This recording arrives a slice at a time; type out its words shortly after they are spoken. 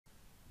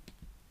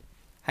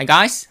Hi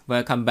guys,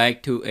 welcome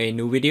back to a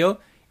new video.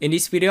 In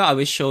this video, I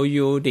will show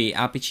you the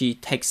Apigee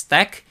Tech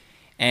Stack,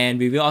 and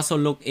we will also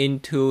look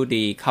into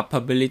the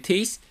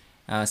capabilities,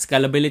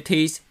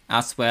 scalabilities,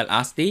 as well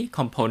as the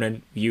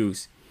component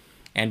views.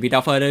 And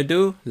without further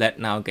ado, let's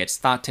now get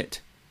started.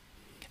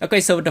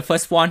 Okay, so the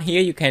first one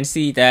here, you can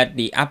see that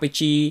the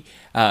Apigee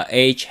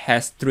Edge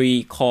has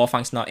three core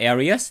functional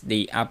areas: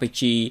 the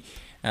Apigee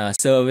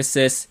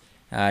services,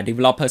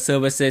 developer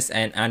services,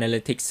 and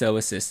analytics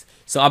services.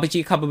 So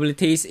Apigee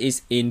Capabilities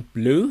is in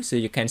blue, so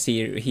you can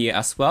see here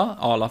as well,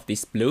 all of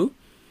this blue.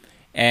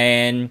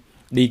 And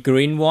the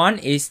green one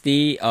is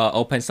the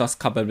open source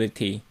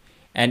capability.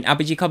 And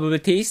Apigee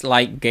Capabilities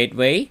like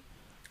gateway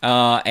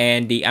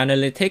and the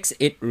analytics,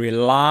 it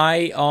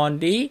rely on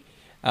the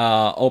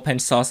open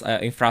source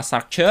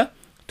infrastructure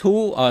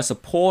to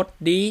support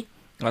the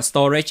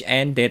storage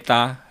and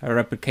data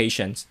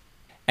replications.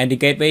 And the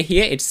gateway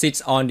here, it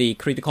sits on the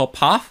critical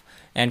path,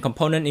 and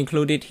component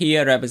included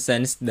here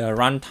represents the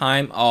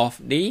runtime of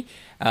the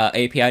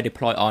API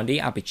deployed on the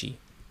Apigee.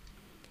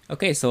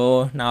 Okay,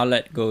 so now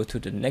let's go to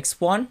the next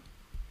one.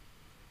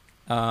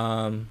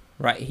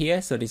 Right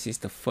here, so this is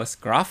the first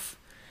graph.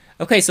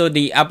 Okay, so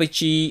the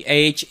Apigee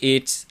Edge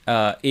is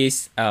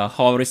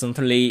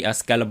horizontally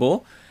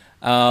scalable.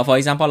 For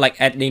example,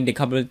 like adding the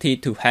capability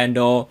to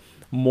handle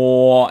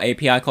more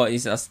API call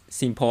is as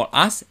simple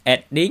as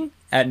adding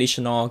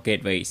additional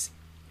gateways.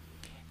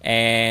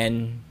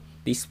 And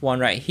this one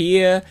right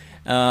here,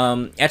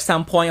 at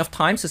some point of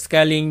time, so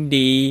scaling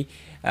the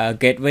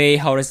gateway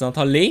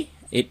horizontally,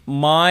 it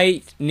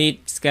might need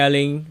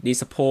scaling the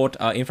support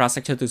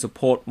infrastructure to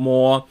support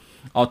more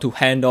or to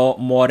handle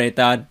more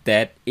data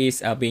that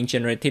is being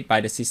generated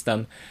by the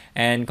system.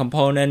 And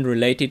component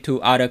related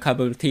to other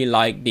capability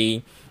like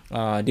the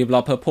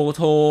developer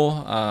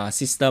portal,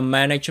 system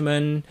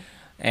management,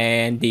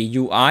 and the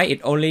UI, it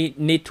only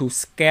need to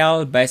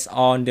scale based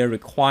on the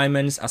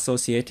requirements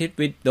associated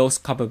with those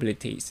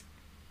capabilities.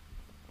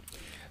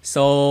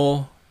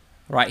 So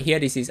right here,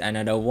 this is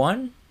another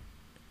one.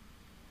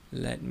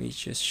 Let me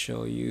just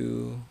show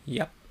you.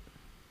 Yep.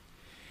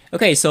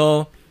 Okay,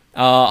 so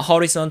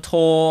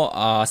horizontal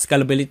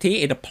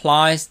scalability, it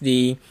applies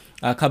the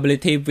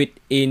capability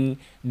within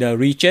the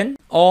region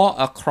or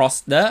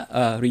across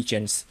the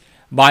regions.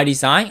 By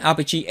design,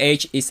 Apigee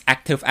Edge is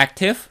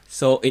active,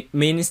 so it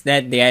means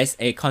that there is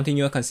a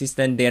continuous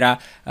consistent data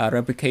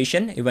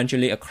replication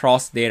eventually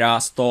across data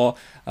store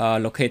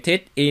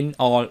located in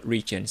all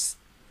regions.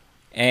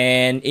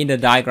 And in the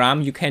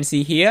diagram, you can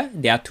see here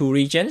there are two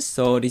regions.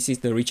 So this is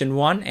the region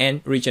 1 and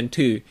region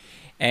 2,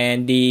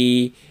 and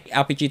the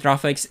Apigee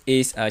traffic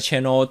is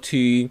channeled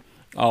to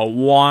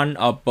one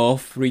or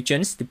both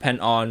regions,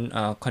 depend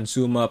on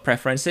consumer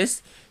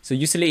preferences. So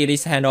usually it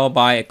is handled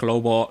by a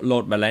global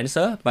load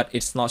balancer, but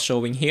it's not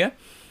showing here,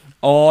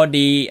 or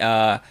the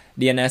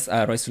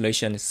DNS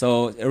resolution.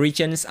 So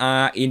regions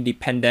are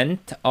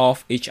independent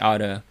of each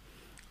other.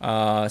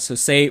 So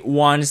say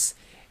once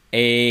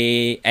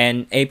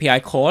an API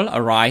call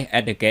arrives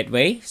at the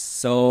gateway,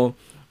 so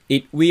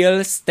it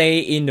will stay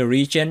in the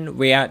region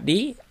where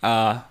the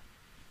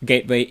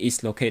gateway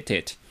is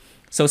located.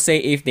 So say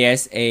if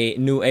there's a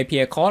new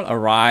API call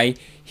arrive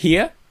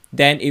here,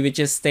 then it will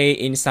just stay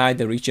inside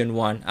the region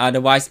 1.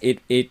 Otherwise,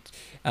 it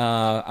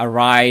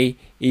arrive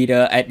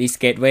either at this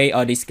gateway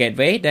or this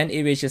gateway, then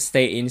it will just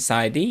stay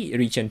inside the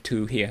region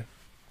 2 here.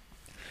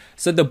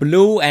 So the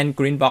blue and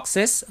green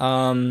boxes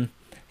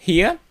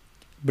here,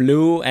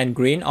 blue and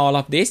green, all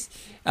of this,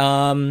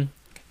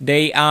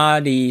 they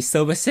are the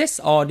services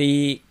or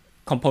the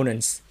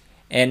components.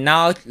 And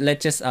now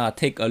let's just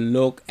take a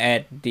look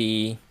at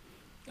the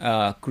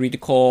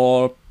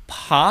critical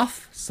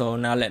path. So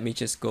now let me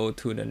just go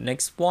to the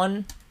next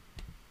one.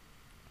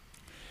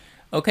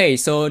 Okay,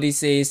 so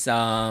this is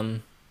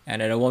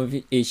another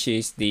one, which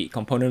is the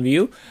component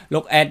view.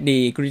 Look at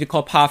the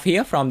critical path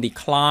here from the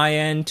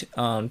client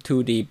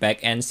to the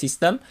backend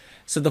system.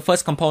 So the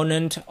first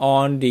component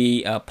on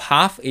the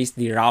path is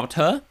the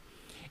router,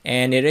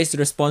 and it is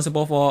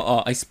responsible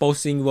for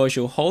exposing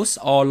virtual hosts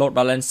or load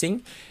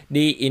balancing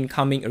the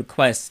incoming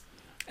requests.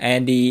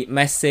 And the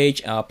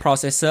message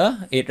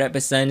processor, it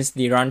represents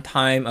the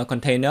runtime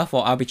container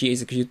for Apigee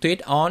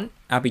executed on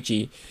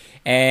Apigee.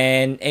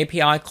 And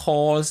API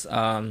calls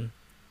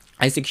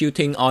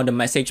executing on the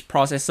message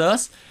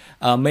processors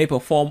may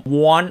perform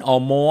one or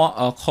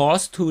more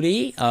calls to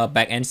the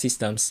backend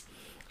systems.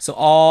 So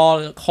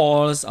all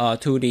calls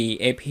to the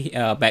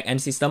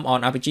backend system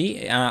on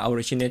Apigee are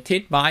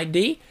originated by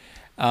the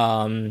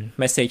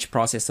message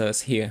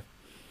processors here.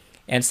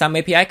 And some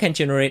API can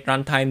generate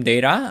runtime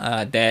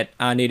data that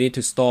are needed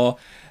to store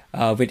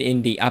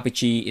within the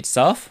Apigee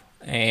itself.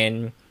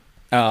 And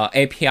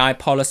API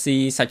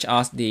policies such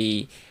as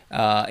the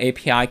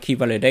API key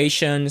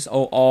validations,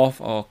 OAuth,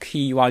 or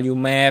key value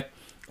map,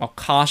 or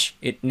cache,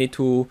 it need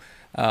to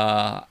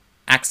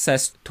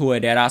access to a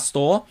data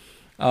store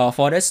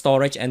for the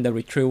storage and the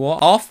retrieval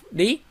of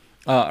the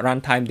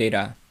runtime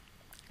data.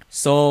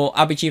 So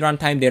Apigee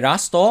runtime data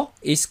store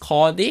is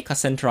called the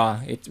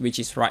Cassandra, which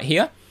is right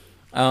here.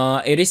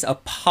 It is a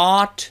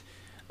part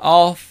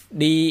of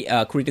the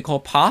critical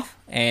path,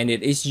 and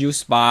it is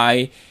used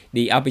by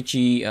the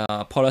Apigee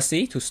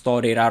policy to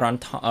store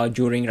data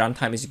during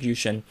runtime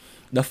execution.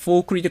 The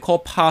full critical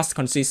path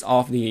consists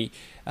of the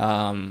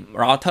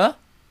router,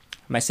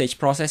 message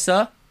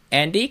processor,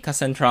 and the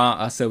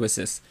Cassandra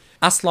services.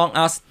 As long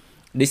as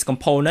this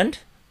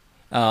component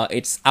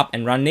it's up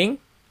and running,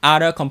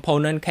 other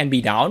component can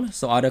be down.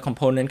 So other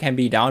component can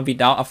be down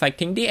without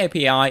affecting the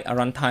API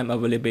runtime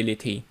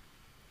availability.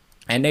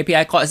 And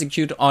API call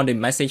executed on the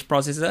message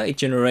processor, it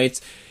generates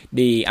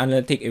the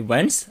analytic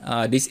events.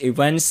 These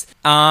events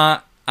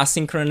are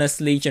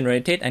asynchronously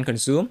generated and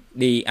consumed.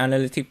 The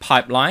analytic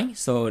pipeline,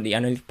 so the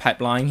analytic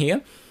pipeline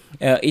here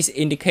is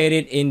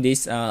indicated in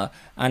this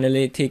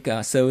analytic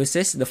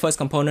services. The first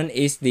component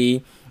is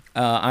the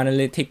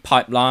analytic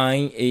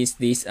pipeline, is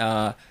this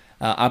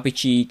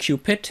Apigee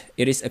Cupid.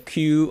 It is a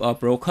queue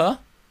broker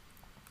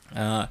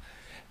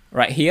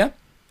right here.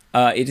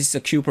 It is a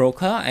queue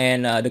broker,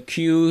 and the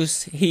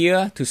queues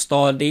here to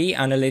store the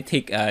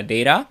analytic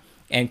data,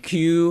 and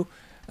Cupid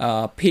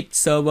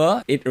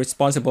server is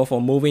responsible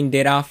for moving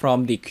data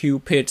from the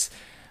Cupid's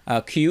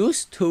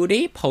queues to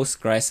the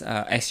Postgres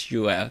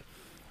SQL.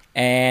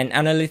 And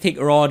analytic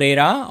raw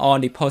data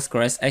on the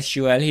Postgres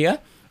SQL here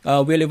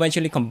will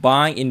eventually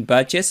combine in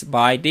batches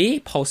by the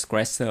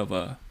Postgres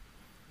server.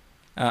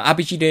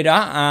 Apigee data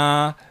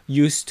are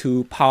used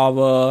to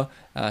power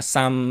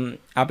some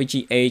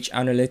Apigee Edge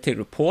analytic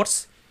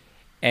reports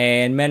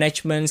and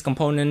management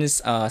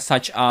components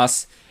such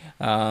as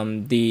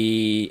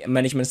the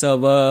management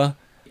server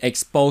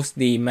expose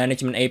the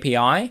management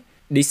API.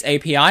 This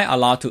API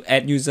allows to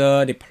add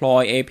user,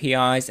 deploy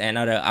APIs, and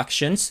other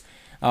actions.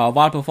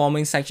 While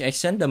performing such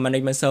action, the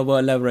management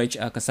server leverage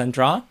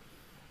Cassandra,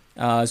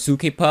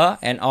 Zookeeper,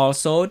 and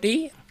also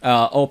the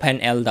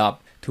OpenLDAP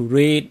to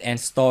read and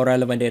store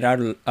relevant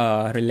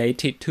data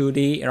related to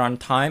the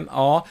runtime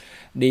or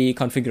the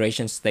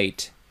configuration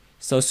state.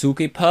 So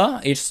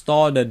Zookeeper, it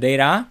stores the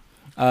data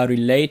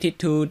related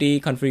to the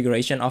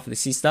configuration of the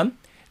system,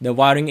 the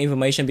wiring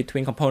information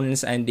between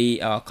components, and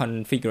the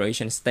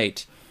configuration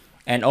state.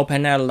 And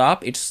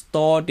OpenLDAP, it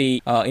stores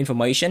the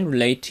information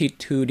related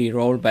to the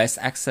role-based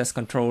access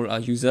control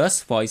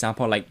users, for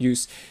example, like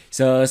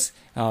users,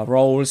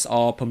 roles,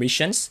 or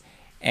permissions.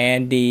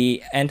 And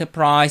the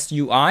enterprise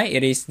UI,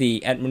 it is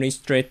the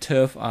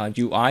administrative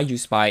UI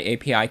used by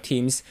API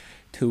teams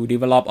to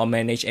develop or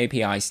manage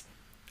APIs.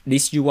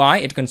 This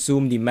UI, it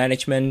consumes the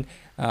management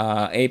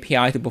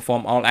API to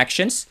perform all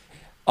actions.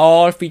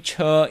 All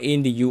features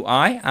in the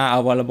UI are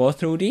available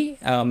through the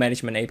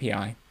management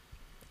API.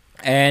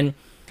 And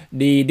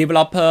the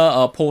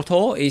developer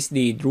portal is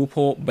the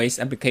Drupal-based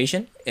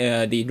application.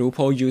 The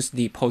Drupal uses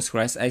the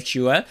Postgres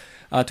SQL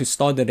to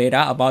store the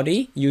data about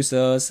the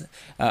users,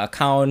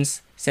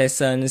 accounts,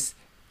 sessions,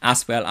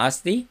 as well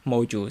as the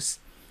modules.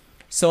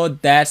 So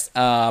that's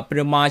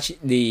pretty much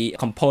the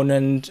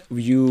component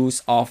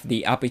views of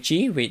the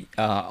Apigee with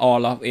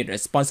all of its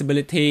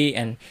responsibility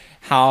and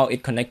how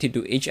it connected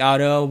to each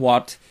other,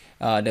 what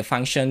the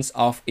functions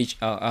of each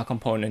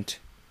component.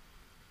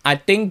 I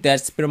think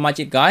that's pretty much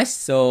it, guys.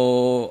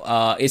 So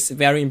it's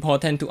very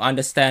important to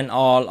understand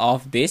all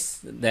of this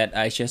that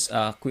I just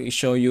quickly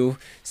show you,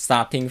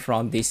 starting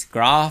from this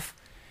graph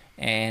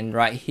and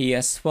right here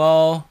as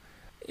well.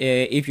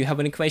 If you have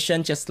any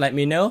questions, just let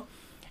me know.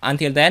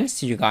 Until then,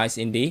 see you guys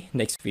in the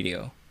next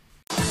video.